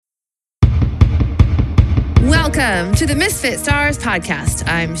Welcome to the Misfit Stars podcast.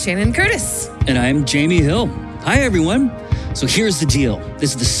 I'm Shannon Curtis. And I'm Jamie Hill. Hi, everyone. So here's the deal.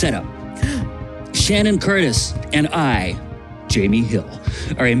 This is the setup. Shannon Curtis and I, Jamie Hill,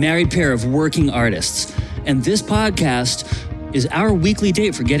 are a married pair of working artists. And this podcast is our weekly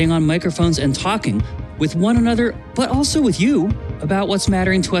date for getting on microphones and talking with one another, but also with you about what's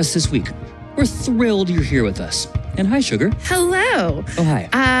mattering to us this week. We're thrilled you're here with us. And hi, Sugar. Hello. Oh, hi.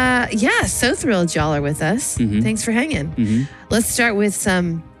 Yeah, so thrilled y'all are with us. Mm-hmm. Thanks for hanging. Mm-hmm. Let's start with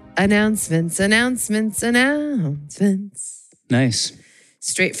some announcements. Nice.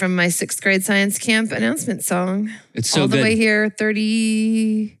 Straight from my 6th grade science camp announcement song. It's so all the good. way here,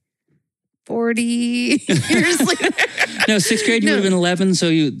 30, 40 years later. No, 6th grade, you would have been 11, so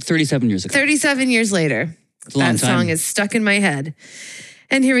 37 years ago. 37 years later. It's a long that time. song is stuck in my head.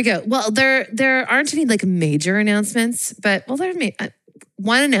 And here we go. Well, there aren't any like major announcements, but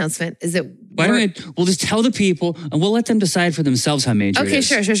one announcement is that We'll just tell the people and we'll let them decide for themselves how major it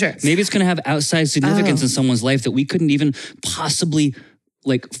is. Okay, sure. Maybe it's going to have outsized significance in someone's life that we couldn't even possibly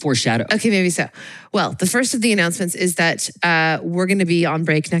foreshadow. Okay, maybe so. Well, the first of the announcements is that we're going to be on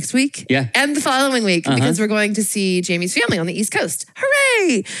break next week. Yeah. And the following week because we're going to see Jamie's family on the East Coast.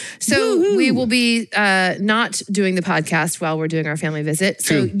 Hooray! So we will be not doing the podcast while we're doing our family visit.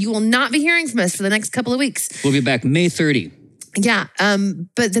 True. So you will not be hearing from us for the next couple of weeks. We'll be back May 30. Yeah.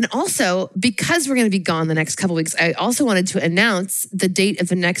 But then also, because we're going to be gone the next couple of weeks, I also wanted to announce the date of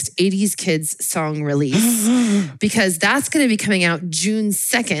the next 80s Kids song release because that's going to be coming out June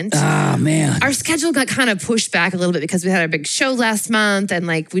 2nd. Ah, man. Our schedule got kind of pushed back a little bit because we had our big show last month and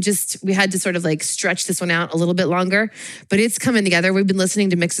we had to sort of stretch this one out a little bit longer, but it's coming together. We've been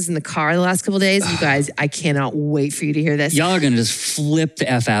listening to mixes in the car the last couple of days. You guys, I cannot wait for you to hear this. Y'all are going to just flip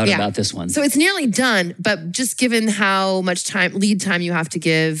the F out about this one. So it's nearly done, but just given how much lead time you have to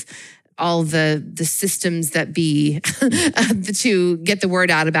give all the systems that be to get the word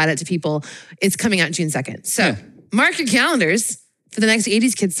out about it to people, it's coming out June 2nd. So mark your calendars for the next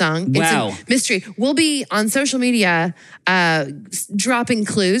 80s Kids song. Wow. It's a mystery. We'll be on social media dropping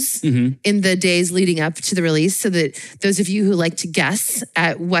clues in the days leading up to the release so that those of you who like to guess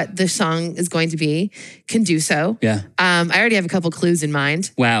at what the song is going to be can do so. Yeah. I already have a couple clues in mind.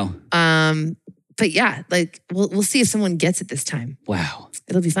 Wow. But yeah, we'll see if someone gets it this time. Wow.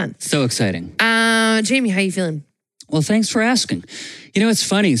 It'll be fun. So exciting. Jamie, how you feeling? Well, thanks for asking. You know, it's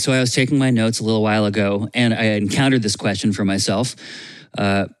funny. So I was taking my notes a little while ago and I encountered this question for myself.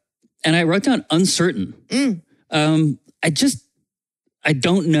 And I wrote down uncertain. I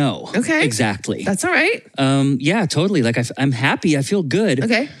don't know. Okay. Exactly. That's all right. Yeah, totally. I'm happy. I feel good.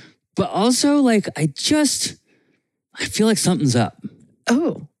 Okay. But also I feel like something's up.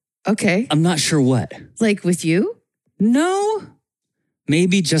 Oh, okay. I'm not sure what. Like with you? No.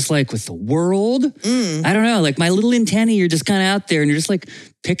 Maybe just with the world. I don't know. My little antennae, you're just kind of out there and you're just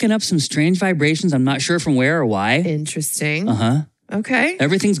picking up some strange vibrations. I'm not sure from where or why. Interesting. Uh-huh. Okay.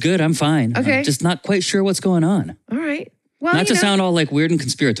 Everything's good. I'm fine. Okay. I'm just not quite sure what's going on. All right. Well, not to sound all weird and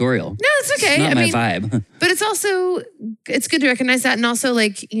conspiratorial. No, it's okay. It's not my vibe. But it's good to recognize that. And also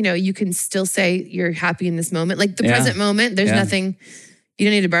you can still say you're happy in this moment. The present moment, there's nothing, you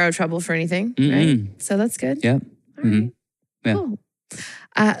don't need to borrow trouble for anything, right? So that's good. Yeah. All right. Yeah. Cool.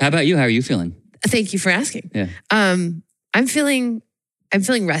 How about you? How are you feeling? Thank you for asking. Yeah. I'm feeling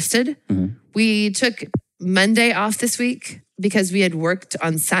rested. We took Monday off this week because we had worked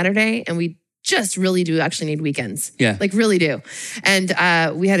on Saturday and we just really do actually need weekends. Yeah. Really do.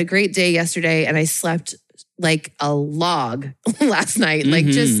 And we had a great day yesterday and I slept like a log last night,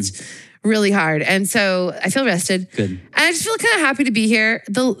 just really hard. And so I feel rested. Good. And I just feel kind of happy to be here.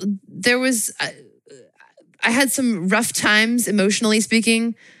 I had some rough times, emotionally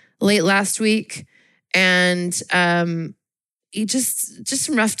speaking, late last week, and just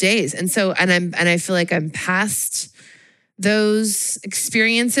some rough days. And so, and I feel like I'm past those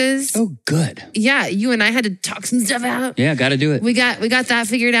experiences. Oh, good. Yeah, you and I had to talk some stuff out. Yeah, got to do it. We got that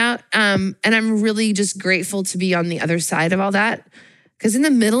figured out. And I'm really just grateful to be on the other side of all that. Because in the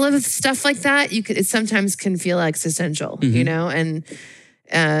middle of stuff like that, it sometimes can feel existential, and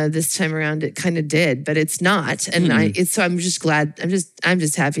this time around it kind of did, but it's not. And so I'm just glad. I'm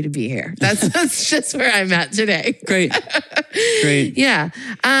just happy to be here. That's just where I'm at today. Great. Yeah.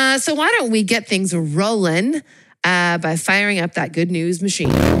 So why don't we get things rolling by firing up that good news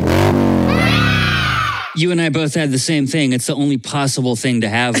machine? You and I both had the same thing. It's the only possible thing to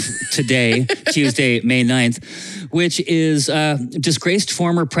have today, Tuesday, May 9th, which is disgraced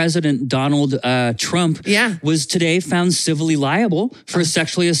former President Donald Trump was today found civilly liable for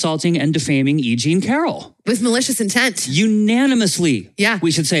sexually assaulting and defaming E. Jean Carroll. With malicious intent. Unanimously, yeah. we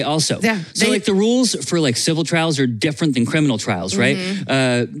should say also. Yeah. So like the rules for like civil trials are different than criminal trials, right?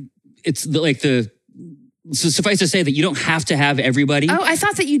 It's so suffice to say that you don't have to have everybody. Oh, I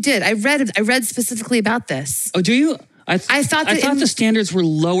thought that you did. I read specifically about this. Oh, do you? I thought the standards were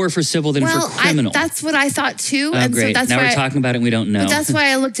lower for civil than for criminal. That's what I thought too. Oh, and great. So that's now why we're talking about it and we don't know. But that's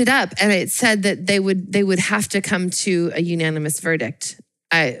why I looked it up, and it said that they would have to come to a unanimous verdict.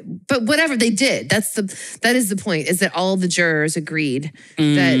 But whatever they did, that is the point, is that all the jurors agreed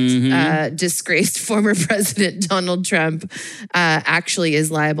that disgraced former President Donald Trump actually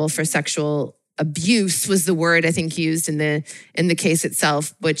is liable for sexual abuse, was the word I think used in the case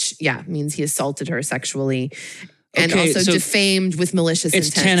itself, which means he assaulted her sexually and also defamed with malicious intent.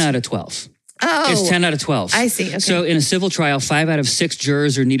 It's 10 out of 12. Oh, it's 10 out of 12. I see. Okay. So in a civil trial, 5 out of 6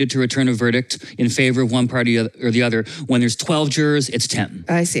 jurors are needed to return a verdict in favor of one party or the other. When there's 12 jurors, it's 10.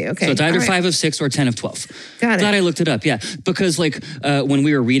 I see. Okay. So it's either 5 of 6 or 10 of 12. Got it. Glad I looked it up. Yeah. Because when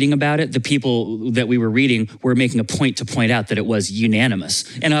we were reading about it, the people that we were reading were making a point to point out that it was unanimous.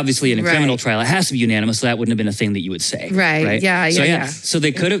 And obviously in a criminal trial, it has to be unanimous. So that wouldn't have been a thing that you would say. Right. Yeah. So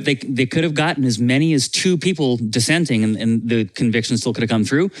they could have gotten as many as 2 people dissenting and the conviction still could have come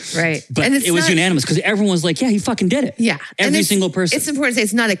through. Right. But it was unanimous because everyone was like, yeah, he fucking did it. Yeah. Every single person. It's important to say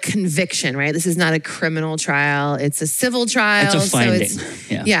it's not a conviction, right? This is not a criminal trial. It's a civil trial. It's a finding.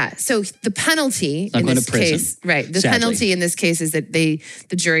 So the penalty in this case, the penalty in this case is that the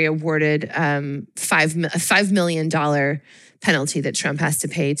jury awarded a $5 million penalty that Trump has to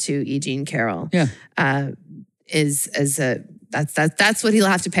pay to E. Jean Carroll. Yeah. That's what he'll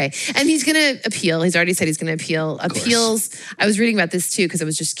have to pay. And he's going to appeal. He's already said he's going to appeal. Appeals, I was reading about this too because I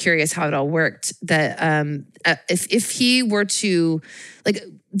was just curious how it all worked. That if he were to,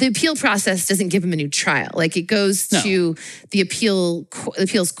 the appeal process doesn't give him a new trial. It goes to the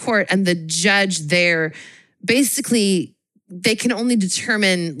appeals court, and the judge there, basically, they can only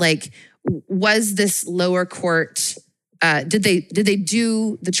determine, was this lower court... did they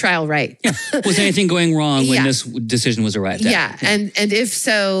do the trial right? Yeah. Was anything going wrong when this decision was arrived at? Yeah. And if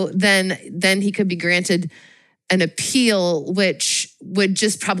so, then he could be granted an appeal, which would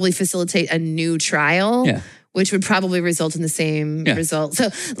just probably facilitate a new trial, which would probably result in the same result. So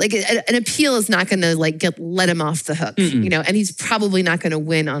an appeal is not going to let him off the hook, and he's probably not going to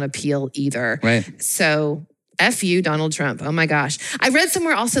win on appeal either. Right. So F you, Donald Trump. Oh my gosh. I read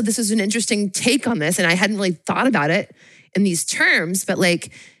somewhere also, this was an interesting take on this, and I hadn't really thought about it in these terms, but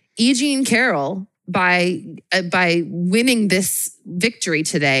E. Jean Carroll, by winning this victory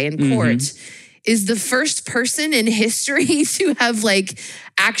today in court, is the first person in history to have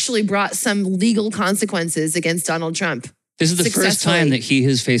actually brought some legal consequences against Donald Trump. This is the first time that he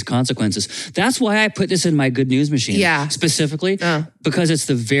has faced consequences. That's why I put this in my good news machine. Yeah. Specifically, because it's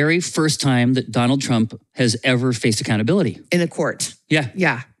the very first time that Donald Trump has ever faced accountability. In a court. Yeah.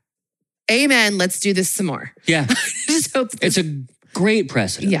 Yeah. Amen. Let's do this some more. Yeah. Just hope it's a great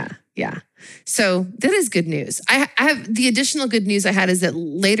precedent. Yeah. Yeah. So that is good news. I have the additional good news I had is that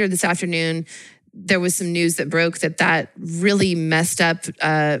later this afternoon, there was some news that broke that really messed up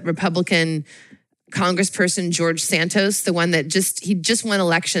Republican Congressperson George Santos, the one that he just won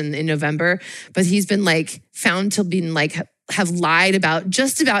election in November, but he's been found to be have lied about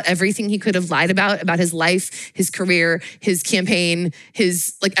just about everything he could have lied about his life, his career, his campaign,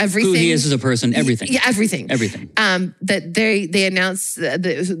 his everything. Who he is as a person, everything. Everything. That they announced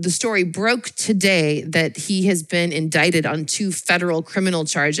the story broke today that he has been indicted on 2 federal criminal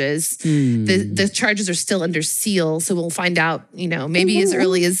charges. The charges are still under seal, so we'll find out, maybe as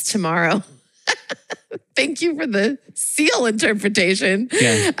early as tomorrow. Thank you for the seal interpretation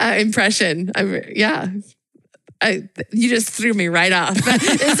impression. You just threw me right off.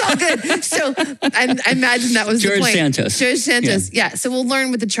 It's all good. So I imagine that was George the point. George Santos. Yeah. So we'll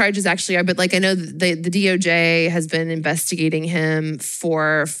learn what the charges actually are. But I know the DOJ has been investigating him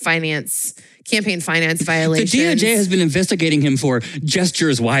for campaign finance violations. The DOJ has been investigating him for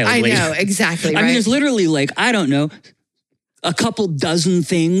gestures wildly. I know, exactly. I mean, there's literally I don't know, a couple dozen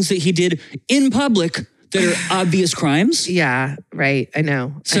things that he did in public that are obvious crimes. Yeah, right. I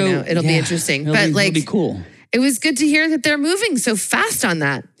know. It'll be interesting. It'll be cool. It was good to hear that they're moving so fast on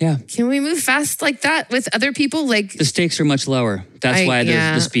that. Yeah. Can we move fast like that with other people? The stakes are much lower. That's why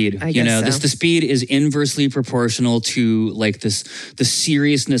there's the speed. The speed is inversely proportional to the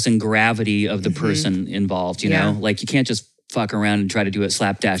seriousness and gravity of the person involved. You know, you can't just fuck around and try to do it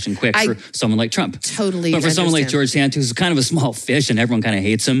slapdash and quick for someone like Trump. Totally. But for someone like George Santos, who's kind of a small fish and everyone kind of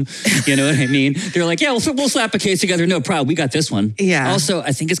hates him, you know what I mean? They're like, yeah, we'll slap a case together. No problem. We got this one. Yeah. Also,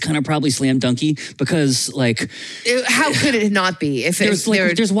 I think it's kind of probably slam dunky because like... How could it not be? If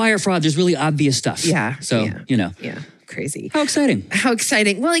there's wire fraud. There's really obvious stuff. Yeah. So, you know. Yeah. Crazy. How exciting. How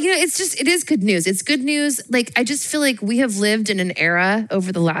exciting. Well, you know, it is good news. It's good news. Like, I just feel like we have lived in an era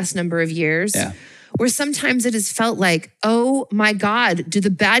over the last number of years where sometimes it has felt like, oh my God, do the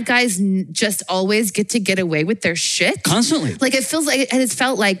bad guys just always get away with their shit? Constantly. Like it feels like, and it's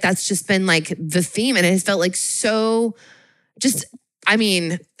felt like that's just been like the theme. And it has felt like so just, I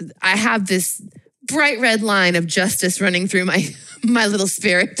mean, I have this bright red line of justice running through my little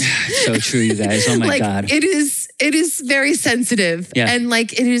spirit. So true, you guys. Oh my God. It is very sensitive. Yeah. And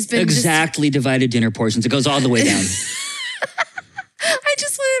like it has been exactly divided dinner portions. It goes all the way down. I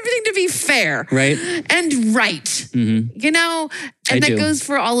just want everything to be fair. Right. And right. Mm-hmm. You know? And that goes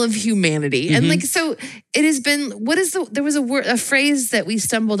for all of humanity. Mm-hmm. And like, so it has been, there was a phrase that we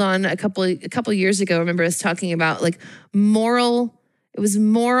stumbled on a couple years ago. I remember us talking about like moral, oh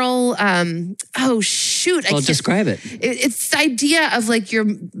shoot. Well, describe it. It's the idea of like your,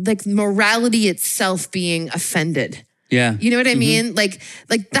 like morality itself being offended. Yeah. You know what I mean? Like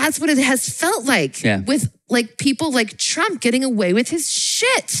that's what it has felt like with like people like Trump getting away with his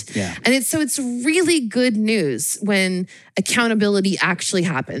shit. Yeah. And it's really good news when accountability actually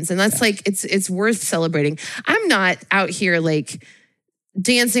happens. And that's like, it's worth celebrating. I'm not out here like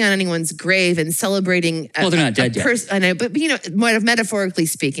dancing on anyone's grave and celebrating. Well, they're not dead yet. I know, but you know, metaphorically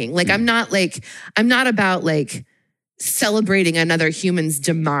speaking, like I'm not about like celebrating another human's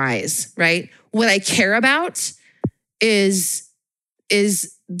demise, right? What I care about is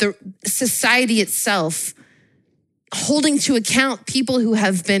the society itself holding to account people who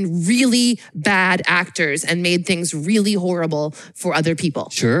have been really bad actors and made things really horrible for other people.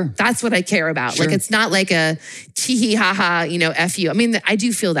 Sure. That's what I care about. Sure. Like, it's not like a tee-hee, ha-ha, you know, F you. I mean, I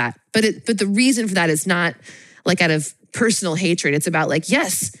do feel that. But the reason for that is not like out of personal hatred. It's about like,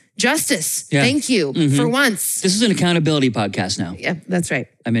 yes, justice. Yeah. Thank you for once. This is an accountability podcast now. Yeah, that's right.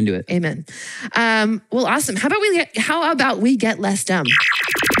 I'm into it. Amen. Well, awesome. How about we get less dumb?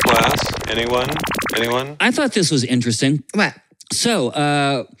 Class, anyone? I thought this was interesting. What?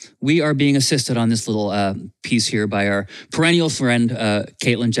 So we are being assisted on this little piece here by our perennial friend,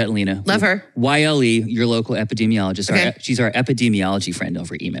 Caitlin Jetlina. Love her. YLE, your local epidemiologist. Okay. She's our epidemiology friend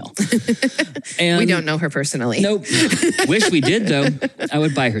over email. And we don't know her personally. Nope. Wish we did, though. I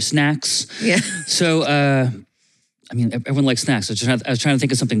would buy her snacks. Yeah. So, I mean, everyone likes snacks. I was trying to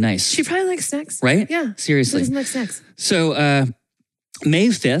think of something nice. She probably likes snacks. Right? Yeah. Seriously. Who doesn't like snacks? So, May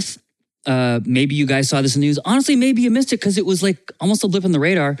 5th, maybe you guys saw this in the news. Honestly, maybe you missed it because it was like almost a blip on the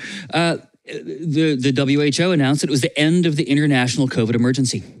radar. The WHO announced it was the end of the international COVID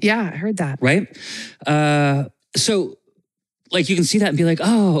emergency. Yeah, I heard that. Right? So, like, you can see that and be like,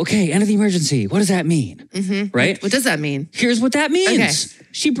 oh, okay, end of the emergency. What does that mean? Mm-hmm. Right? What does that mean? Here's what that means. Okay.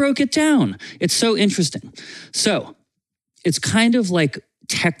 She broke it down. It's so interesting. So, it's kind of like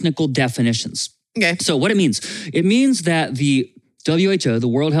technical definitions. Okay. So, what it means that the WHO, the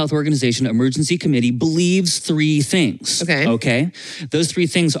World Health Organization Emergency Committee, believes three things. Okay. Those three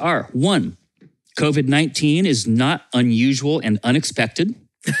things are: one, COVID-19 is not unusual and unexpected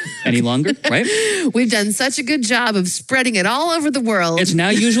any longer, right? We've done such a good job of spreading it all over the world. It's now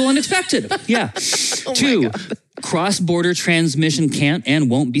usual and expected. Yeah. Oh Two, cross-border transmission can't and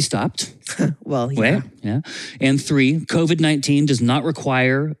won't be stopped. Well, yeah. Right? Yeah. And three, COVID-19 does not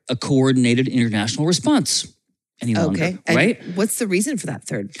require a coordinated international response any longer. Okay. Right? And what's the reason for that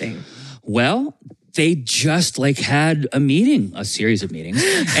third thing? Well, they just like had a series of meetings,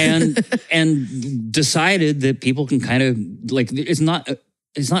 and decided that people can kind of like,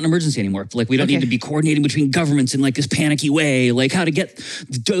 it's not an emergency anymore. Like, we don't need to be coordinating between governments in like this panicky way, like how to get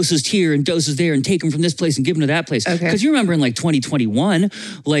the doses here and doses there and take them from this place and give them to that place. Because you remember in like 2021,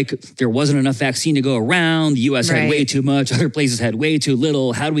 like there wasn't enough vaccine to go around. The US had way too much. Other places had way too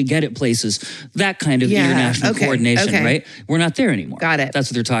little. How do we get it places? That kind of international coordination, right? We're not there anymore. Got it. That's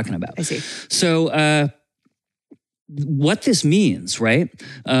what they're talking about. I see. So what this means, right?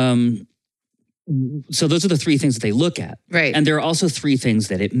 So those are the three things that they look at. Right. And there are also three things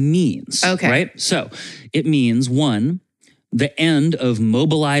that it means. Okay. Right? So it means, one, the end of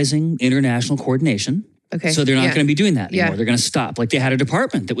mobilizing international coordination. Okay. So they're not going to be doing that anymore. Yeah. They're going to stop. Like, they had a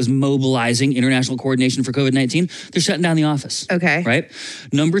department that was mobilizing international coordination for COVID-19. They're shutting down the office. Okay. Right?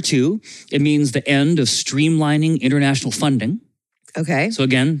 Number two, it means the end of streamlining international funding. Okay. So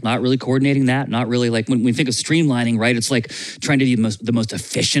again, not really coordinating that, not really like when we think of streamlining, right? It's like trying to be the most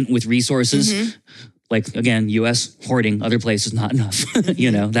efficient with resources. Like, again, U.S. hoarding, other places not enough,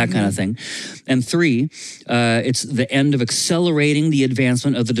 that kind of thing. And 3, it's the end of accelerating the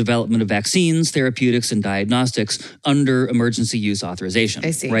advancement of the development of vaccines, therapeutics, and diagnostics under emergency use authorization.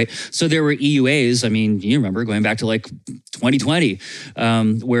 I see. Right? So there were EUAs, I mean, you remember, going back to like 2020,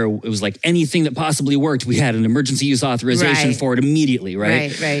 where it was like anything that possibly worked, we had an emergency use authorization for it immediately,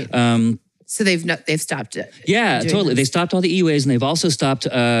 right? Right. So they've stopped it. Yeah, totally. They stopped all the EUAs, and they've also stopped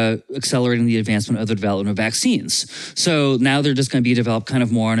accelerating the advancement of the development of vaccines. So now they're just going to be developed kind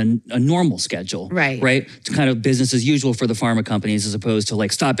of more on a normal schedule. Right? To kind of business as usual for the pharma companies, as opposed to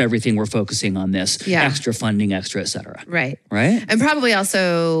like, stop everything, we're focusing on this. Yeah. Extra funding, extra, et cetera. Right. Right? And probably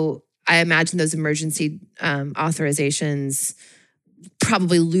also, I imagine those emergency authorizations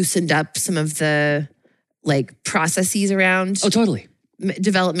probably loosened up some of the like processes around. Oh, totally.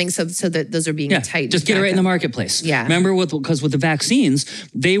 Developing so that those are being tightened. Just get it right in the marketplace. Yeah. Remember, because with the vaccines,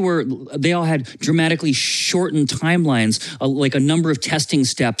 they all had dramatically shortened timelines. Like a number of testing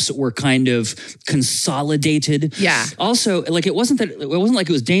steps were kind of consolidated. Yeah. Also, like it wasn't like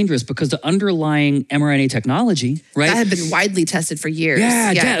it was dangerous, because the underlying mRNA technology, right, that had been widely tested for years.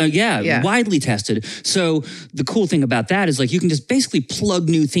 Yeah, widely tested. So the cool thing about that is like you can just basically plug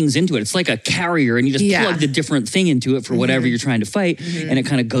new things into it. It's like a carrier, and you just plug the different thing into it for whatever you're trying to fight. And it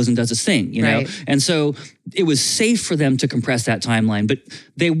kind of goes and does its thing, know? And so it was safe for them to compress that timeline, but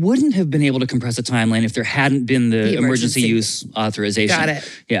they wouldn't have been able to compress a timeline if there hadn't been the emergency use authorization. Got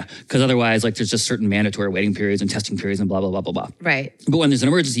it. Yeah, because otherwise, like, there's just certain mandatory waiting periods and testing periods and blah, blah, blah, blah, blah. Right. But when there's an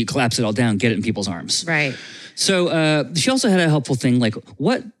emergency, you collapse it all down, get it in people's arms. Right. So she also had a helpful thing, like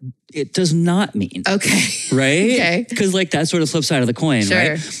what it does not mean. Okay. Right? Okay. Because like that's sort of flip side of the coin,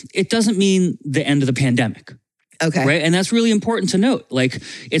 right? It doesn't mean the end of the pandemic. Okay. Right. And that's really important to note. Like,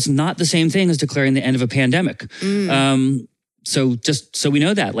 it's not the same thing as declaring the end of a pandemic. So just so we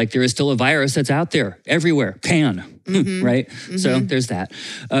know that, like, there is still a virus that's out there everywhere, right? So there's that.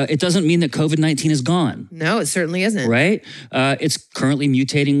 It doesn't mean that COVID-19 is gone. No, it certainly isn't. Right. It's currently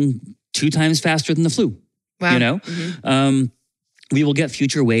mutating 2 times faster than the flu. Wow. We will get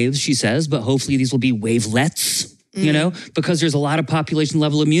future waves, she says, but hopefully these will be wavelets. Because there's a lot of population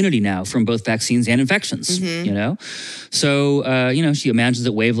level immunity now from both vaccines and infections, So, she imagines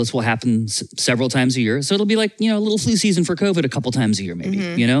that wavelets will happen several times a year. So it'll be like, a little flu season for COVID a couple times a year, maybe,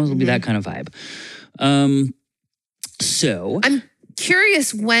 it'll be that kind of vibe. So I'm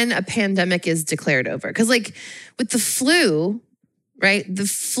curious when a pandemic is declared over. Because like with the flu, right? The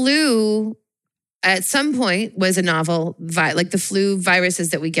flu at some point was a novel, like the flu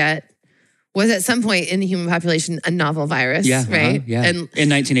viruses that we get was at some point in the human population a novel virus, right? And in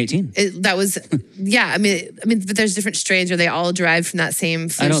 1918. That was, I mean, but there's different strains. Are they all derived from that same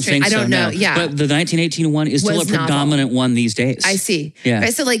flu strain? I don't know. No. Yeah. But the 1918 one is still a predominant one these days. I see. Yeah.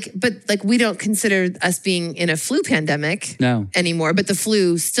 Right, so but we don't consider us being in a flu pandemic anymore, but the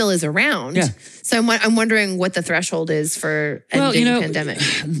flu still is around. Yeah. So I'm wondering what the threshold is for ending the pandemic.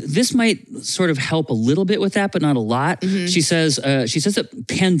 This might sort of help a little bit with that, but not a lot. She says that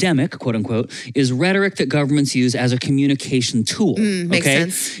pandemic, quote unquote, is rhetoric that governments use as a communication tool. Makes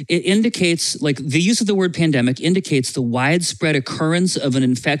sense. It indicates, like, the use of the word pandemic indicates the widespread occurrence of an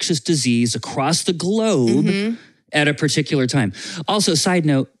infectious disease across the globe at a particular time. Also, side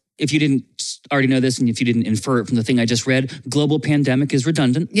note, if you didn't already know this and if you didn't infer it from the thing I just read, global pandemic is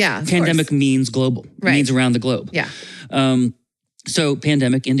redundant. Yeah, pandemic means global, means around the globe. Yeah. So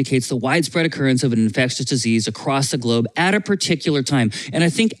pandemic indicates the widespread occurrence of an infectious disease across the globe at a particular time. And I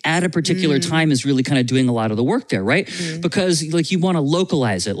think at a particular time is really kind of doing a lot of the work there, right? Because like you want to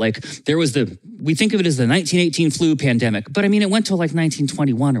localize it. Like we think of it as the 1918 flu pandemic, but I mean, it went till like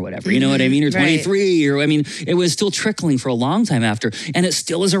 1921 or whatever, you know what I mean? Or 23, or I mean, it was still trickling for a long time after, and it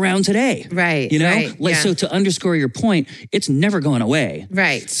still is around today. Right. So to underscore your point, it's never going away.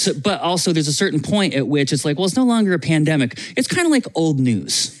 Right. So, but also there's a certain point at which it's like, well, it's no longer a pandemic. It's kind of like old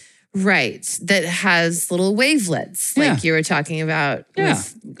news. Right. That has little wavelets, like you were talking about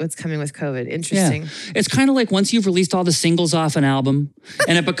with what's coming with COVID. Interesting. Yeah. It's kind of like once you've released all the singles off an album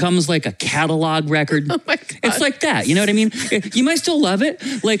and it becomes like a catalog record. Oh my God. It's like that. You know what I mean? You might still love it.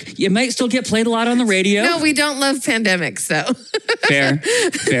 Like, you might still get played a lot on the radio. No, we don't love pandemics, though. Fair.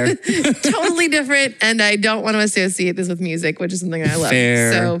 Totally different. And I don't want to associate this with music, which is something I love.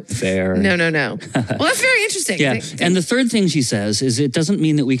 Fair. No. Well, that's very interesting. Yeah. And the third thing she says is it doesn't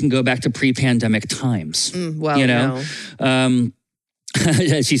mean that we can go back to pre-pandemic times. No.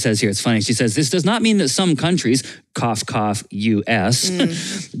 She says here, it's funny. She says, this does not mean that some countries, cough, cough, US,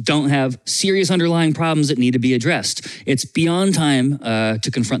 don't have serious underlying problems that need to be addressed. It's beyond time to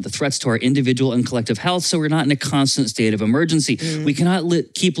confront the threats to our individual and collective health, so we're not in a constant state of emergency. We cannot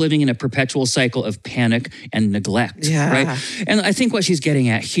keep living in a perpetual cycle of panic and neglect, right? And I think what she's getting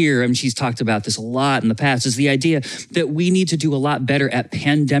at here, and she's talked about this a lot in the past, is the idea that we need to do a lot better at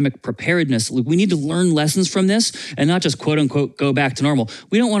pandemic preparedness. We need to learn lessons from this and not just quote unquote go back to normal.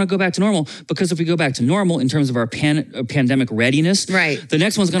 We don't want to go back to normal because if we go back to normal in terms of our pandemic readiness, the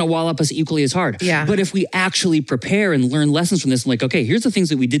next one's going to wallop us equally as hard. But if we actually prepare and learn lessons from this, like, okay, here's the things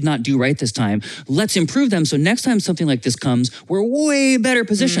that we did not do right this time. Let's improve them. So next time something like this comes, we're way better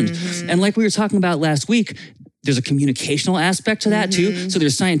positioned. And like we were talking about last week, there's a communicational aspect to that too. So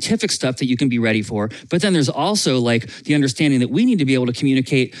there's scientific stuff that you can be ready for. But then there's also like the understanding that we need to be able to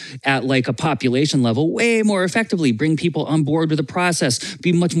communicate at like a population level way more effectively, bring people on board with the process,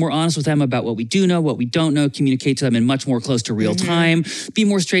 be much more honest with them about what we do know, what we don't know, communicate to them in much more close to real time, be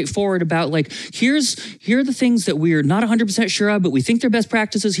more straightforward about like, here are the things that we're not 100% sure of, but we think they're best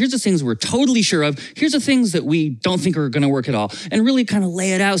practices. Here's the things we're totally sure of. Here's the things that we don't think are going to work at all. And really kind of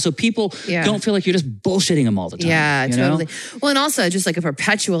lay it out so people don't feel like you're just bullshitting them all the time. Yeah, totally. Know? Well, and also just like a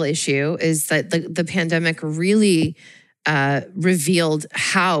perpetual issue is that the pandemic really revealed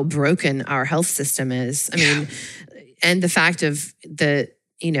how broken our health system is. I mean, and the fact of during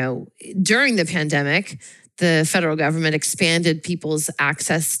the pandemic, the federal government expanded people's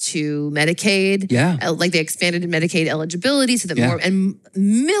access to Medicaid. Like they expanded Medicaid eligibility so that more and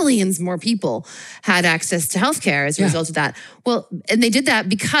millions more people had access to healthcare as a result of that. Well, and they did that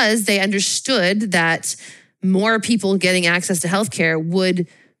because they understood that more people getting access to healthcare would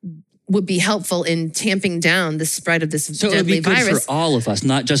be helpful in tamping down the spread of this deadly virus. So it would be good for all of us,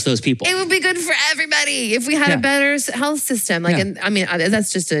 not just those people. It would be good for everybody if we had a better health system. Like, and I mean,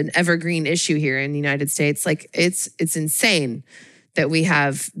 that's just an evergreen issue here in the United States. Like, it's insane that we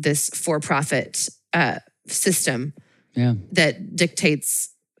have this for-profit system that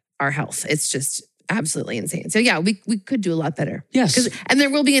dictates our health. It's just absolutely insane. So yeah, we could do a lot better. Yes. And there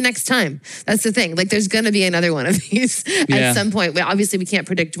will be a next time. That's the thing. Like there's going to be another one of these at some point. Well, obviously we can't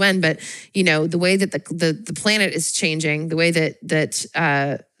predict when, but the way that the planet is changing, the way that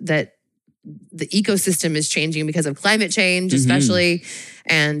the ecosystem is changing because of climate change, especially,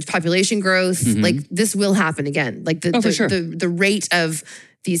 and population growth, like this will happen again. Like the rate of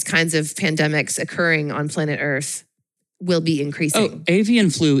these kinds of pandemics occurring on planet Earth will be increasing.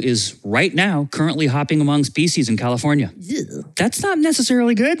 Avian flu is right now currently hopping among species in California. That's not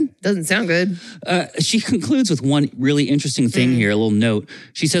necessarily good. Doesn't sound good. She concludes with one really interesting thing here, a little note.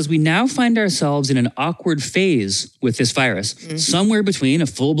 She says, we now find ourselves in an awkward phase with this virus, somewhere between a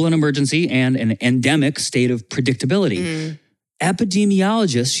full-blown emergency and an endemic state of predictability.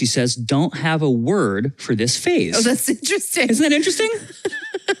 Epidemiologists, she says, don't have a word for this phase. Oh, that's interesting. Isn't that interesting?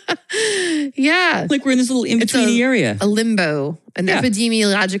 Yeah. Like we're in this little in-between area. A limbo. An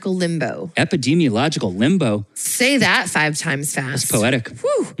epidemiological limbo. Epidemiological limbo. Say that 5 times fast. That's poetic.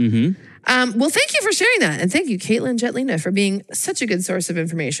 Whew. Well, thank you for sharing that. And thank you, Caitlin Jetlina, for being such a good source of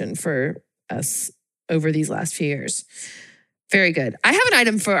information for us over these last few years. Very good. I have an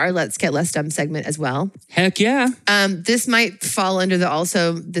item for our Let's Get Less Dumb segment as well. Heck yeah. This might fall under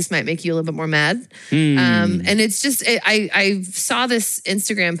this might make you a little bit more mad. And it's just, I saw this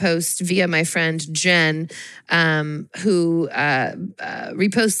Instagram post via my friend Jen, who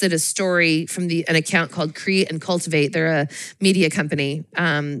reposted a story from an account called Create and Cultivate. They're a media company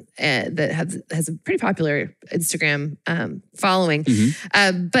that has a pretty popular Instagram following.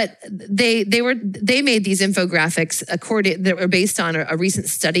 But they made these infographics that were based on a recent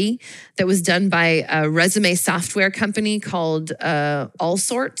study that was done by a resume software company called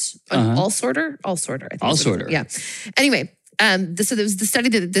Allsorter. Yeah. Anyway, so there was the study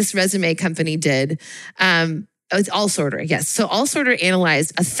that this resume company did. It's Allsorter, yes. So Allsorter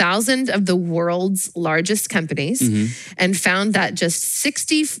analyzed 1,000 of the world's largest companies and found that just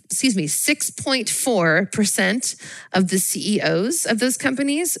 6.4% of the CEOs of those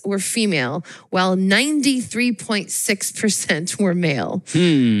companies were female, while 93.6% were male.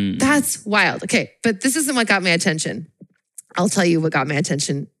 That's wild. Okay, but this isn't what got my attention. I'll tell you what got my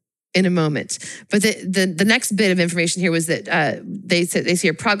attention in a moment. But the next bit of information here was that they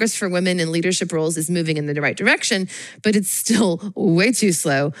say progress for women in leadership roles is moving in the right direction, but it's still way too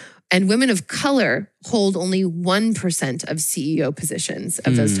slow. And women of color hold only 1% of CEO positions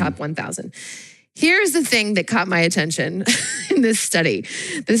of those top 1,000. Here's the thing that caught my attention in this study.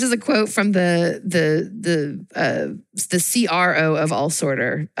 This is a quote from the CRO of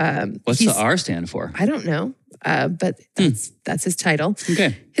Allsorter. What's the R stand for? I don't know. but that's his title.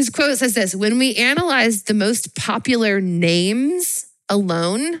 Okay. His quote says this: "When we analyzed the most popular names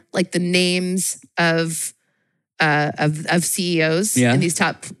alone, like the names of CEOs in these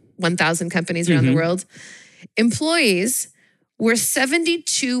top 1,000 companies around the world, employees were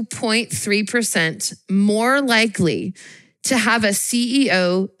 72.3% more likely to have a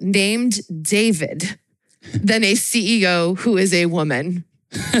CEO named David than a CEO who is a woman."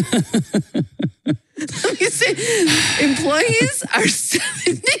 Let me say, employees are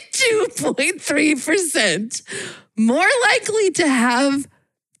 72.3% more likely to have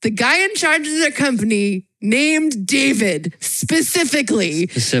the guy in charge of their company named David specifically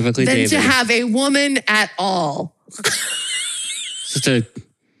than David. to have a woman at all. Just a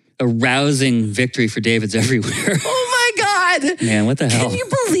rousing victory for Davids everywhere. Oh my God. Man, what the hell? Can you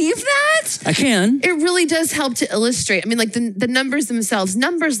believe that? I can. It really does help to illustrate. I mean, like the numbers themselves,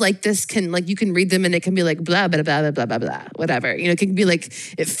 numbers like this can, like, you can read them and it can be like blah, blah, blah, blah, blah, blah, whatever. You know, it can be like,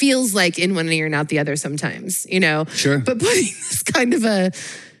 it feels like in one ear and out the other sometimes, you know? Sure. But putting this kind of a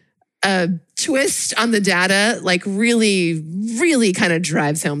twist on the data, like really, really kind of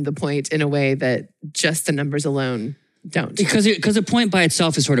drives home the point in a way that just the numbers alone don't. Because a point by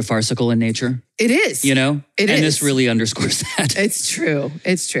itself is sort of farcical in nature. It is. You know? It is. And this really underscores that. It's true.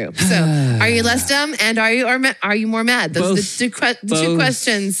 It's true. So, are you less dumb and are you more mad? Those are the two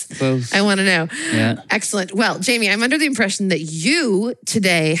questions I want to know. Yeah. Excellent. Well, Jamie, I'm under the impression that you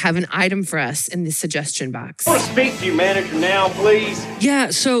today have an item for us in the suggestion box. I want to speak to you, manager, now, please. Yeah,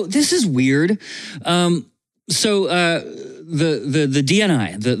 so this is weird. The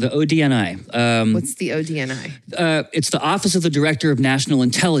DNI, the ODNI. What's the ODNI? It's the Office of the Director of National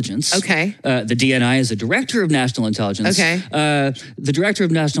Intelligence. Okay. The DNI is the Director of National Intelligence. Okay. The Director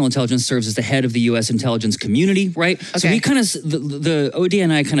of National Intelligence serves as the head of the U.S. intelligence community, right? Okay. So he kind of, the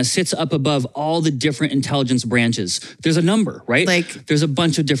ODNI kind of sits up above all the different intelligence branches. There's a number, right? Like? There's a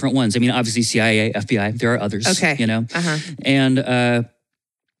bunch of different ones. I mean, obviously CIA, FBI, there are others. Okay. You know?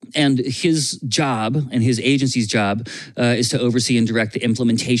 And his job and his agency's job is to oversee and direct the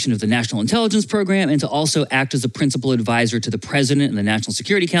implementation of the National Intelligence Program and to also act as a principal advisor to the President and the National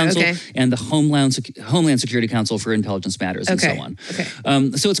Security Council and the Homeland Security Council for Intelligence Matters and so on. Okay.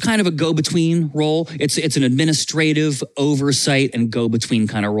 So it's kind of a go-between role. It's an administrative oversight and go-between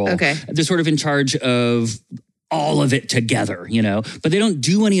kind of role. Okay. They're sort of in charge of all of it together, you know, but they don't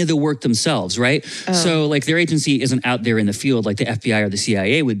do any of the work themselves, right? Oh. So like their agency isn't out there in the field like the FBI or the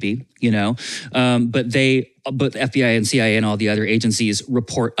CIA would be, you know, but the FBI and CIA and all the other agencies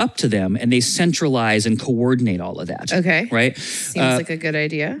report up to them and they centralize and coordinate all of that. Okay. Right? Seems like a good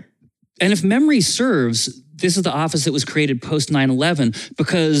idea. And if memory serves, this is the office that was created post 9/11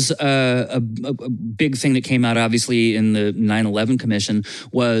 because a big thing that came out obviously in the 9/11 Commission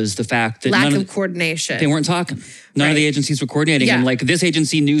was the fact that lack of coordination. They weren't talking. None of the agencies were coordinating. Yeah. And like this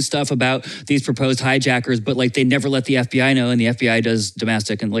agency knew stuff about these proposed hijackers, but like they never let the FBI know and the FBI does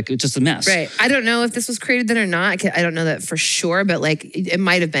domestic and like it's just a mess. Right. I don't know if this was created then or not. I don't know that for sure, but like it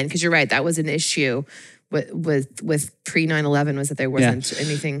might have been because you're right. That was an issue with pre 9/11 was that there wasn't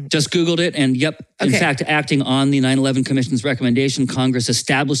anything. Just Googled it and yep. In fact, acting on the 9/11 Commission's recommendation, Congress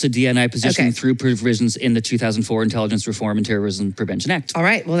established a DNI position through provisions in the 2004 Intelligence Reform and Terrorism Prevention Act. All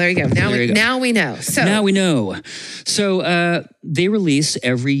right. Well, there you go. Now we know. So now we know. So they release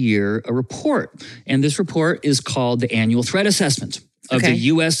every year a report, and this report is called the Annual Threat Assessment of the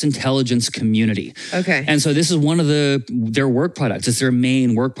U.S. intelligence community. Okay. And so this is one of their work products. It's their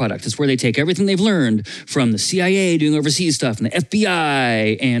main work product. It's where they take everything they've learned from the CIA doing overseas stuff and the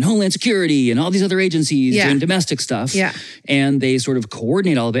FBI and Homeland Security and all these other agencies doing domestic stuff. Yeah. And they sort of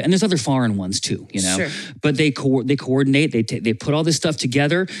coordinate all of it. And there's other foreign ones too, you know. Sure. But they coordinate, they put all this stuff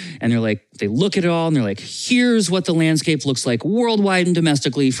together and they're like, they look at it all and they're like, here's what the landscape looks like worldwide and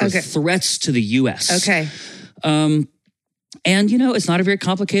domestically for threats to the U.S. Okay. And, you know, it's not a very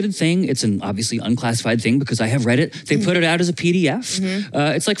complicated thing. It's an obviously unclassified thing because I have read it. They put it out as a PDF.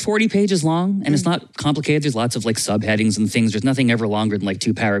 It's like 40 pages long and it's not complicated. There's lots of like subheadings and things. There's nothing ever longer than like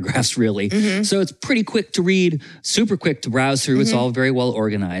 2 paragraphs really. So it's pretty quick to read, super quick to browse through. It's all very well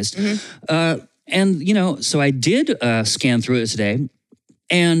organized. And, you know, so I did scan through it today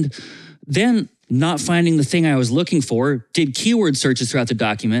and then not finding the thing I was looking for, did keyword searches throughout the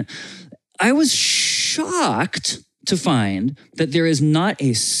document. I was shocked to find that there is not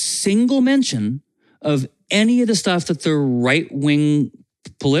a single mention of any of the stuff that the right-wing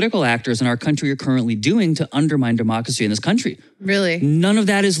political actors in our country are currently doing to undermine democracy in this country. Really? None of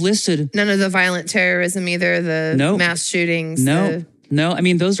that is listed. None of the violent terrorism either, the mass shootings. No. I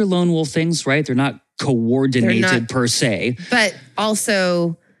mean, those are lone wolf things, right? They're not coordinated per se. But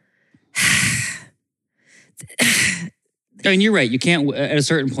also, I mean, you're right. You can't, at a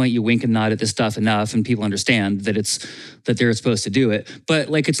certain point, you wink and nod at this stuff enough and people understand that that they're supposed to do it. But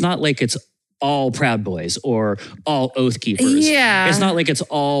like, it's not like it's all Proud Boys or all Oath Keepers. Yeah. It's not like it's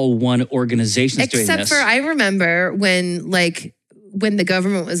all one organization that's doing this. Except for, I remember when the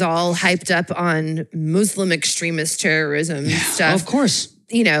government was all hyped up on Muslim extremist terrorism stuff. Of course.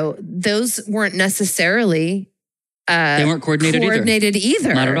 You know, those weren't necessarily they weren't coordinated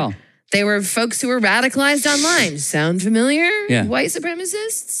either. Not at all. They were folks who were radicalized online. Sound familiar? Yeah. White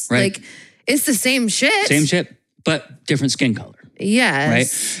supremacists? Right. Like, it's the same shit. Same shit, but different skin color.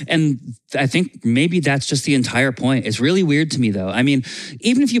 Yes. Right. And I think maybe that's just the entire point. It's really weird to me, though. I mean,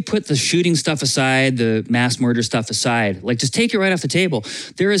 even if you put the shooting stuff aside, the mass murder stuff aside, like just take it right off the table,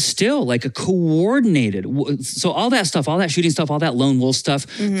 there is still like a coordinated. So all that stuff, all that shooting stuff, all that lone wolf stuff,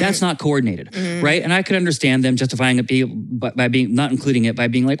 that's not coordinated. Right. And I could understand them justifying it by being not including it by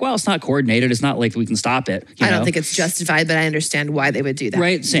being like, well, it's not coordinated. It's not like we can stop it. I don't think it's justified, but I understand why they would do that.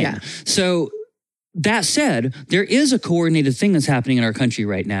 Right. Same. Yeah. So that said, there is a coordinated thing that's happening in our country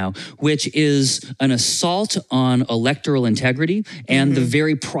right now, which is an assault on electoral integrity and the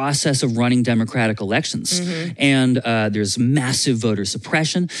very process of running democratic elections. And there's massive voter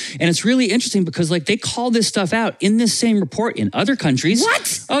suppression. And it's really interesting because like they call this stuff out in this same report in other countries.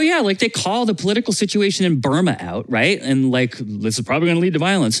 What? Oh yeah, like they call the political situation in Burma out, right? And like, this is probably going to lead to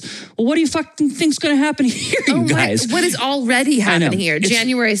violence. Well, what do you fucking think's going to happen here, you guys? What is already happening here?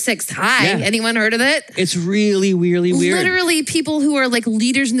 January 6th. Hi. Yeah. Anyone heard of it? It's really, really weird. Literally, people who are like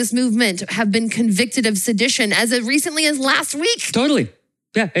leaders in this movement have been convicted of sedition as recently as last week. Totally.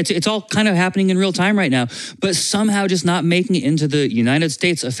 Yeah, it's all kind of happening in real time right now, but somehow just not making it into the United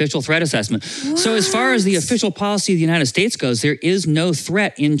States official threat assessment. What? So as far as the official policy of the United States goes, there is no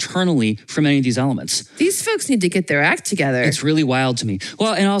threat internally from any of these elements. These folks need to get their act together. It's really wild to me.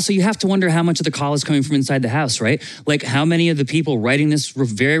 Well, and also you have to wonder how much of the call is coming from inside the House, right? Like how many of the people writing this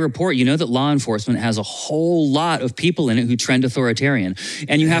very report, you know that law enforcement has a whole lot of people in it who trend authoritarian.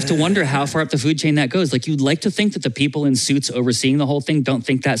 And you have to wonder how far up the food chain that goes. Like you'd like to think that the people in suits overseeing the whole thing don't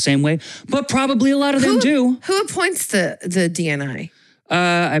think that same way, but probably a lot of them do. Who appoints the DNI?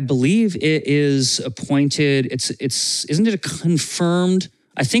 I believe it is appointed. Isn't it a confirmed?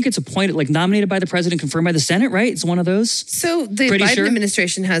 I think it's appointed, like nominated by the president, confirmed by the Senate, right? It's one of those. So the Biden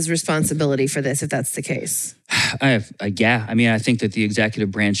administration has responsibility for this, if that's the case. Yeah. I mean, I think that the executive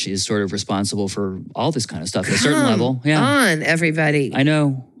branch is sort of responsible for all this kind of stuff at a certain level. Yeah. On everybody. I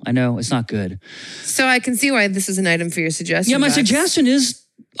know. It's not good. So I can see why this is an item for your suggestion. Yeah, my suggestion is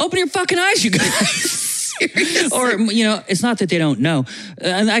open your fucking eyes, you guys. Or, you know, it's not that they don't know.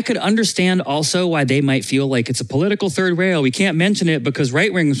 And I could understand also why they might feel like it's a political third rail. We can't mention it because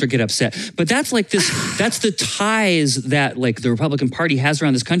right-wingers would get upset. But that's like this, that's the ties that like the Republican Party has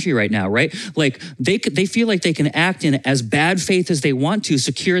around this country right now, right? Like they feel like they can act in as bad faith as they want to,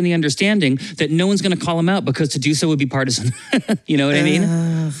 secure in the understanding that no one's going to call them out because to do so would be partisan. You know what I mean?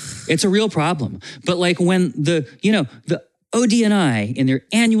 It's a real problem. But like when the ODNI in their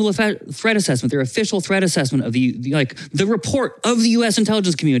annual threat assessment, their official threat assessment of the report of the U.S.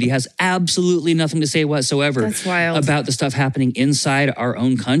 intelligence community has absolutely nothing to say whatsoever about the stuff happening inside our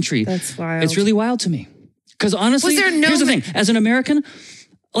own country. That's wild. It's really wild to me. Because honestly, here's the thing. As an American,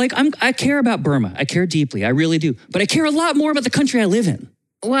 like I care about Burma. I care deeply. I really do. But I care a lot more about the country I live in.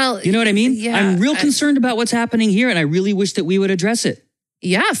 Well, you know what I mean? Yeah, I'm real concerned about what's happening here, and I really wish that we would address it.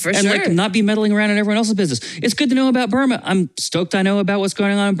 Yeah, for sure. And like not be meddling around in everyone else's business. It's good to know about Burma. I'm stoked I know about what's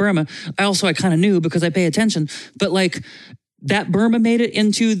going on in Burma. I kind of knew because I pay attention. But like that Burma made it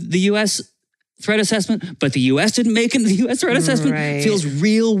into the U.S. threat assessment, but the U.S. didn't make it into the U.S. threat assessment. Right. Feels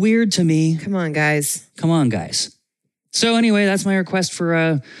real weird to me. Come on, guys. So anyway, that's my request for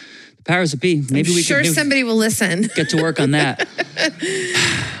the powers that be. Maybe we can somebody will listen. Get to work on that.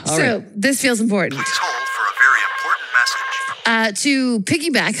 This feels important. Please hold for a very important message. To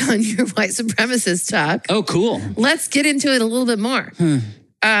piggyback on your white supremacist talk. Oh, cool. Let's get into it a little bit more.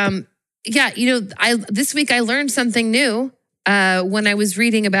 Yeah, you know, this week I learned something new when I was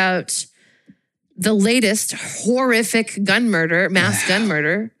reading about the latest horrific mass gun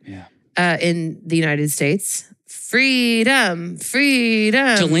murder in the United States. Freedom.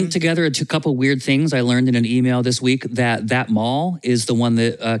 To link together a couple weird things, I learned in an email this week that mall is the one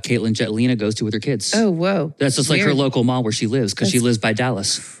that Caitlin Jetlina goes to with her kids. Oh, whoa. That's just like her local mall where she lives because she lives by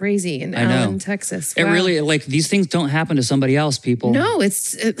Dallas. Crazy in Allen, Texas. Wow. It really, like, these things don't happen to somebody else, people. No,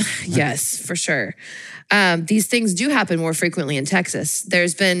 yes, for sure. these things do happen more frequently in Texas.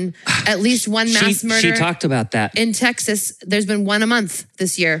 There's been at least one mass murder. She talked about that. In Texas, there's been one a month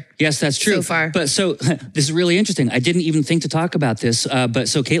this year. Yes, that's true. So far. But so this is really interesting. I didn't even think to talk about this. But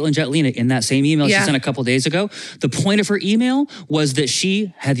so Caitlin Jetlina, in that same email she sent a couple days ago, the point of her email was that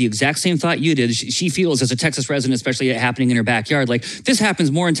she had the exact same thought you did. She feels, as a Texas resident, especially it happening in her backyard, like this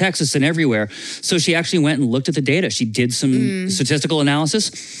happens more in Texas than everywhere. So she actually went and looked at the data. She did some statistical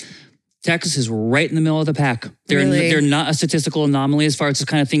analysis. Texas is right in the middle of the pack. They're not a statistical anomaly as far as this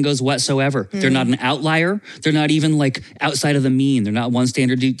kind of thing goes whatsoever. They're not an outlier. They're not even like outside of the mean. They're not one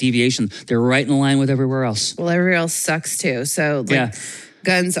standard deviation. They're right in line with everywhere else. Well, everywhere else sucks too. So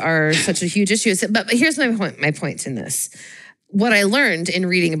guns are such a huge issue. But here's my point in this. What I learned in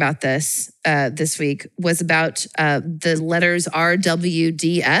reading about this week was about the letters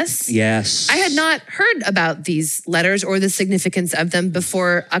RWDS. Yes. I had not heard about these letters or the significance of them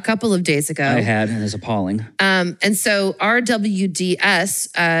before a couple of days ago. I had, and it's appalling. And so RWDS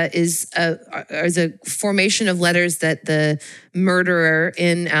is a formation of letters that the murderer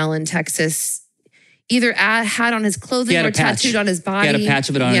in Allen, Texas, either had on his clothing or tattooed on his body. He had a patch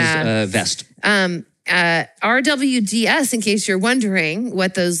of it on his vest. RWDS, in case you're wondering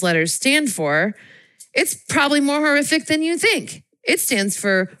what those letters stand for, it's probably more horrific than you think. It stands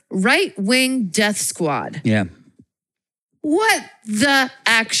for Right Wing Death Squad. Yeah. What the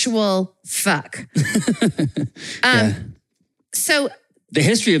actual fuck? So the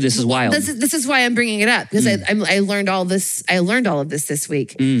history of this is wild. This is why I'm bringing it up, because I learned all this. I learned all of this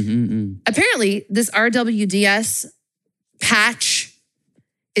week. Apparently, this RWDS patch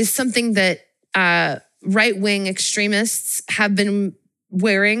is something that right-wing extremists have been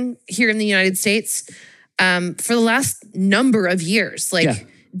wearing here in the United States for the last number of years,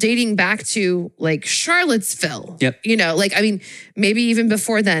 dating back to like Charlottesville. Yep. You know, like, I mean, maybe even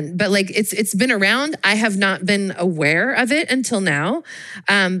before then, but like it's been around. I have not been aware of it until now.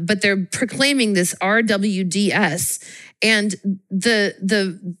 But they're proclaiming this RWDS, and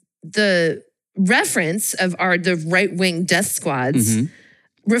the reference of the right-wing death squads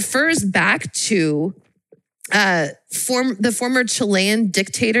refers back to the former Chilean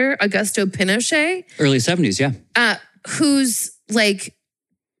dictator Augusto Pinochet, early 70s, whose like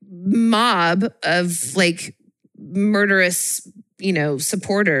mob of like murderous,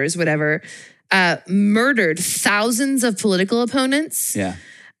 supporters, whatever, murdered thousands of political opponents. Yeah,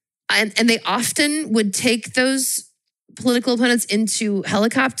 and they often would take those political opponents into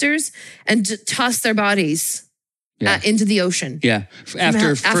helicopters and toss their bodies into the ocean. Yeah,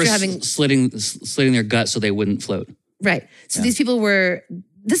 after having slitting their guts so they wouldn't float. Right. So these people were.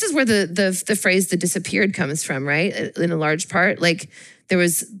 This is where the phrase "the disappeared" comes from, right? In a large part, like there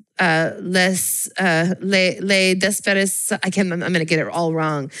was les desperes. I'm going to get it all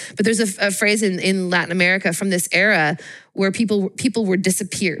wrong, but there's a phrase in Latin America from this era where people were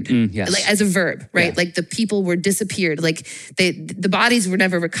disappeared, like as a verb, right? Yeah. Like the people were disappeared, like the bodies were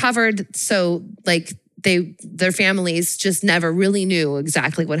never recovered, so like their families just never really knew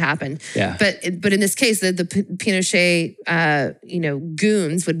exactly what happened. Yeah. But in this case, the Pinochet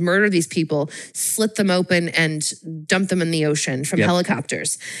goons would murder these people, slit them open, and dump them in the ocean from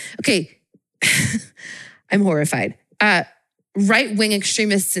helicopters. Okay, I'm horrified. Right-wing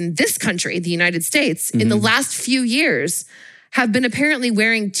extremists in this country, the United States, in the last few years have been apparently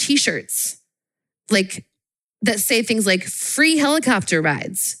wearing T-shirts like that say things like "free helicopter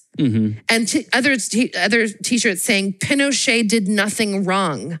rides." And other T-shirts saying Pinochet did nothing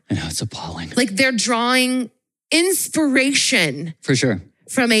wrong. I know, it's appalling. Like they're drawing inspiration for sure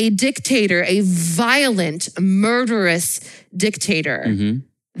from a dictator, a violent, murderous dictator.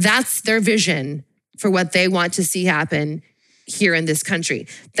 That's their vision for what they want to see happen here in this country.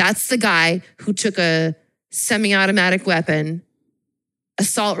 That's the guy who took a semi-automatic weapon,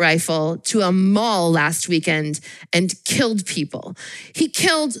 assault rifle, to a mall last weekend and killed people. He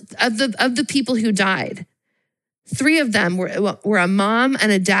killed, of the people who died, 3 of them were a mom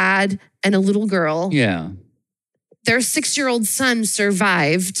and a dad and a little girl. Yeah. Their 6-year-old son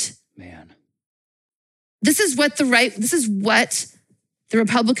survived. Man. This is what the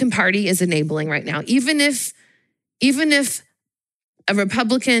Republican Party is enabling right now. Even if a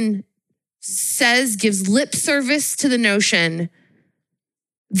Republican gives lip service to the notion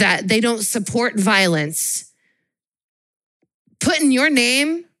that they don't support violence, putting your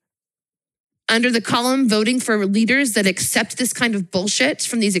name under the column voting for leaders that accept this kind of bullshit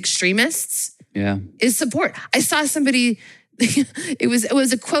from these extremists is support. I saw somebody, it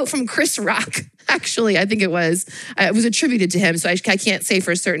was a quote from Chris Rock, actually, I think it was attributed to him, so I can't say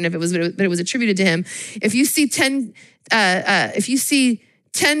for certain if it was, but it was attributed to him. If you see 10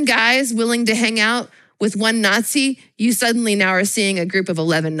 guys willing to hang out with one Nazi, you suddenly now are seeing a group of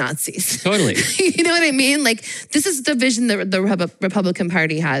 11 Nazis. Totally. You know what I mean? Like, this is the vision that the Republican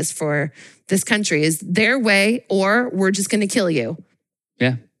Party has for this country, is their way, or we're just going to kill you.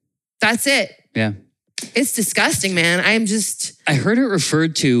 Yeah. That's it. Yeah. It's disgusting, man. I heard it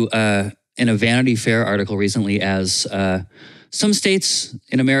referred to in a Vanity Fair article recently as some states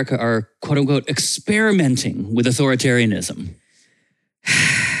in America are, quote unquote, experimenting with authoritarianism.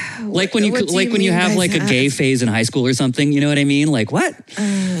 Like when you have like a gay phase in high school or something, you know what I mean? Like what?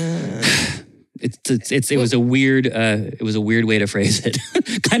 It was a weird way to phrase it.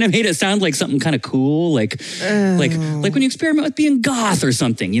 Kind of made it sound like something kind of cool, like when you experiment with being goth or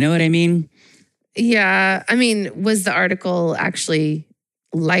something. You know what I mean? Yeah. I mean, was the article actually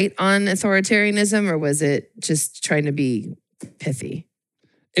light on authoritarianism, or was it just trying to be pithy?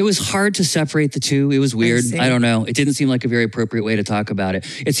 It was hard to separate the two. It was weird. I don't know. It didn't seem like a very appropriate way to talk about it.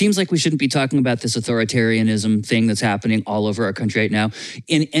 It seems like we shouldn't be talking about this authoritarianism thing that's happening all over our country right now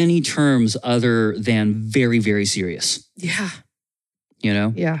in any terms other than very, very serious. Yeah. You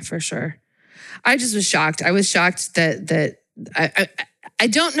know? Yeah, for sure. I just was shocked. I was shocked that I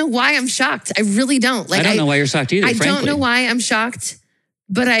don't know why I'm shocked. I really don't. Like, I don't know why you're shocked either, frankly. I don't know why I'm shocked,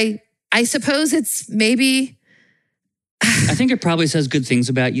 but I suppose it's maybe... I think it probably says good things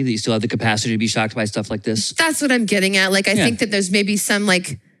about you, that you still have the capacity to be shocked by stuff like this. That's what I'm getting at. Like, I think that there's maybe some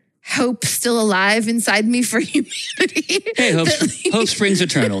like hope still alive inside me for humanity. Hey, hope springs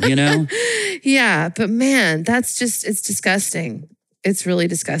eternal, you know? Yeah, but man, it's disgusting. It's really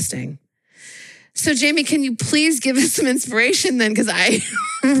disgusting. So Jamie, can you please give us some inspiration then? Because I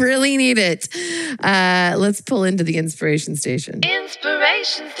really need it. Let's pull into the inspiration station.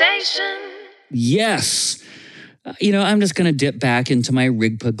 Inspiration station. Yes. I'm just going to dip back into my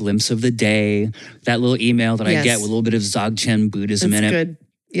Rigpa glimpse of the day, that little email that I get with a little bit of Dzogchen Buddhism in it. Good.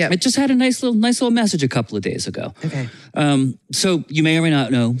 Yeah. It just had a nice little message a couple of days ago. Okay. So you may or may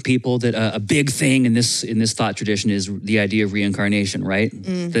not know, people, that a big thing in this thought tradition is the idea of reincarnation, right?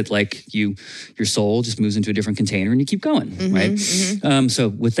 That like your soul just moves into a different container and you keep going, right? So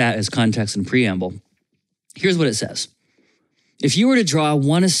with that as context and preamble, here's what it says. If you were to draw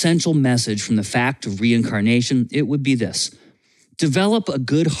one essential message from the fact of reincarnation, it would be this. Develop a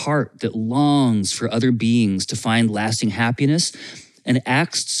good heart that longs for other beings to find lasting happiness and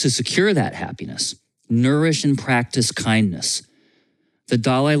acts to secure that happiness. Nourish and practice kindness. The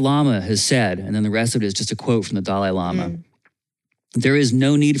Dalai Lama has said, and then the rest of it is just a quote from the Dalai Lama, there is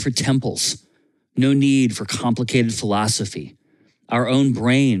no need for temples, no need for complicated philosophy. Our own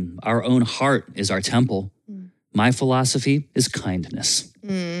brain, our own heart is our temple. My philosophy is kindness.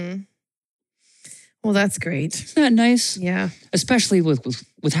 Well, that's great. Isn't that nice? Yeah. Especially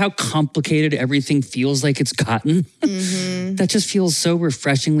with how complicated everything feels like it's gotten. That just feels so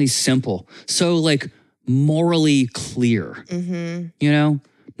refreshingly simple. So like morally clear. You know?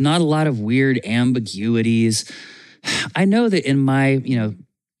 Not a lot of weird ambiguities. I know that in my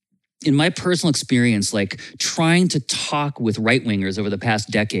personal experience, like trying to talk with right-wingers over the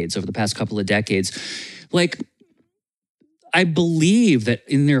past couple of decades, like I believe that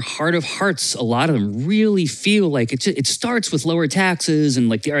in their heart of hearts, a lot of them really feel like it starts with lower taxes and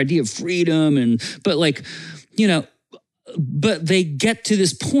like the idea of freedom but they get to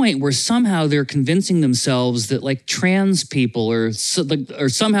this point where somehow they're convincing themselves that like trans people are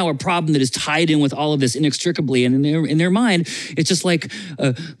somehow a problem that is tied in with all of this inextricably. And in their mind, it's just like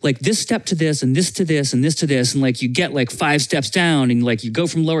this step to this and this to this and this to this. And like you get like 5 steps down and like you go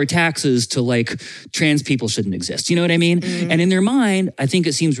from lower taxes to like trans people shouldn't exist. You know what I mean? And in their mind, I think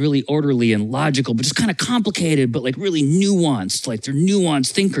it seems really orderly and logical, but just kind of complicated, but like really nuanced. Like they're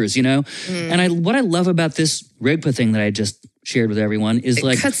nuanced thinkers, you know? And what I love about this Rigpa thing that I just shared with everyone is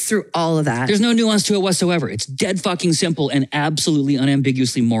it cuts through all of that. There's no nuance to it whatsoever. It's dead fucking simple and absolutely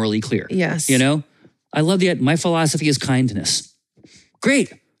unambiguously morally clear. Yes. You know? I love my philosophy is kindness.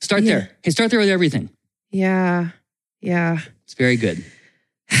 Great. Start there. Hey, start there with everything. Yeah. Yeah. It's very good.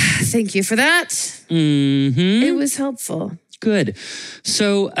 Thank you for that. It was helpful. Good.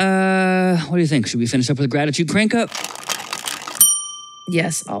 So, what do you think? Should we finish up with a gratitude crank up?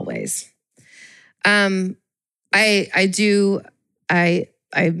 Yes, always. I'm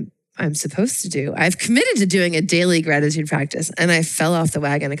supposed to do. I've committed to doing a daily gratitude practice, and I fell off the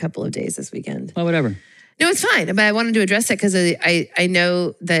wagon a couple of days this weekend. Well, whatever. No, it's fine. But I wanted to address that because I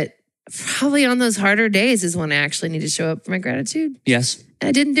know that probably on those harder days is when I actually need to show up for my gratitude. Yes. And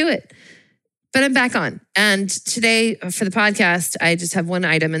I didn't do it. But I'm back on. And today for the podcast, I just have one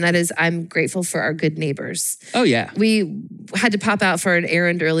item, and that is I'm grateful for our good neighbors. Oh, yeah. We had to pop out for an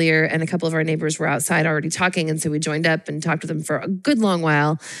errand earlier, and a couple of our neighbors were outside already talking. And so we joined up and talked with them for a good long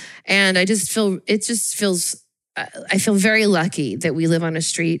while. And I feel very lucky that we live on a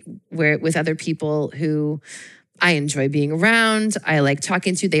street with other people who I enjoy being around. I like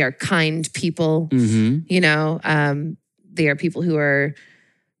talking to. They are kind people. You know, they are people who are,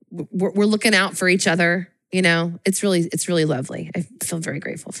 we're looking out for each other. You know, it's really lovely. I feel very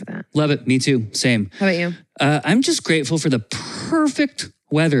grateful for that. Love it. Me too. Same. How about you? I'm just grateful for the perfect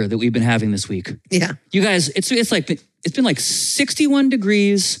weather that we've been having this week. Yeah. You guys, it's been like 61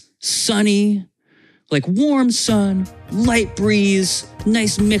 degrees, sunny, like warm sun, light breeze,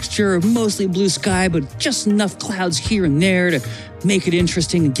 nice mixture of mostly blue sky, but just enough clouds here and there to make it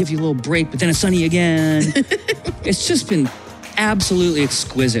interesting and give you a little break, but then it's sunny again. It's just been absolutely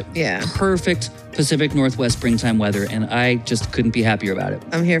exquisite. Yeah. Perfect Pacific Northwest springtime weather, and I just couldn't be happier about it.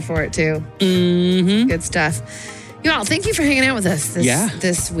 I'm here for it too. Good stuff. Y'all, thank you for hanging out with us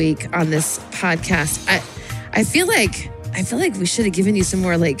this week on this podcast. I feel like we should have given you some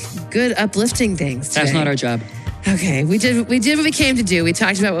more like good uplifting things today. That's not our job. Okay, we did what we came to do. We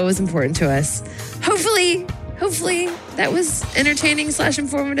talked about what was important to us. Hopefully that was entertaining /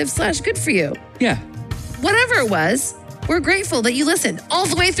 informative / good for you. Yeah. Whatever it was, we're grateful that you listened all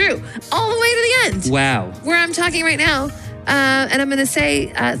the way through, all the way to the end. Wow. Where I'm talking right now. And I'm going to say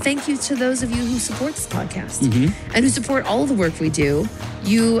thank you to those of you who support this podcast and who support all of the work we do.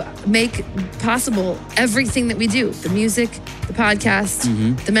 You make possible everything that we do, the music, the podcast,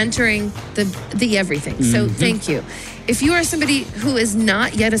 the mentoring, the everything. So thank you. If you are somebody who is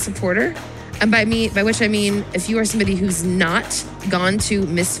not yet a supporter, and by which I mean, if you are somebody who's not gone to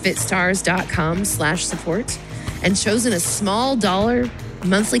misfitstars.com/support and chosen a small dollar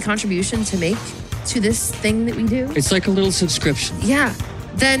monthly contribution to make to this thing that we do. It's like a little subscription. Yeah.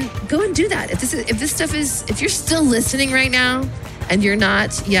 Then go and do that. If you're still listening right now and you're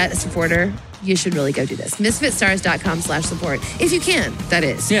not yet a supporter, you should really go do this. Misfitstars.com/support. If you can, that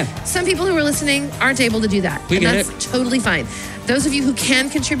is. Yeah. Some people who are listening aren't able to do that. We get that's totally fine. Those of you who can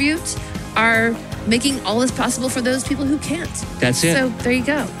contribute are making all this possible for those people who can't. That's it. So there you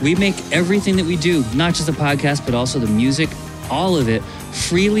go. We make everything that we do, not just the podcast, but also the music, all of it,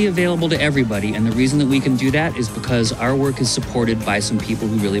 freely available to everybody. And the reason that we can do that is because our work is supported by some people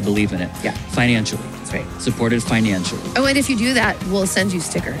who really believe in it. Yeah. Financially. That's right. Supported financially. Oh, and if you do that, we'll send you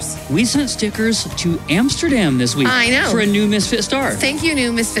stickers. We sent stickers to Amsterdam this week. I know. For a new Misfit Star. Thank you,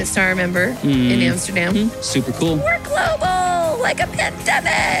 new Misfit Star member in Amsterdam. Super cool. We're global, like a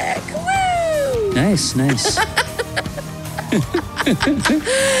pandemic. Woo! Nice.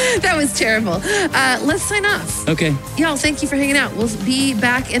 That was terrible. Let's sign off. Okay. Y'all, thank you for hanging out. We'll be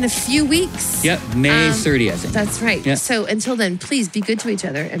back in a few weeks. Yep, May 30, I think. That's right. Yeah. So until then, please be good to each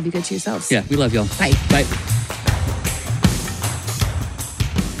other and be good to yourselves. Yeah, we love y'all. Bye. Bye.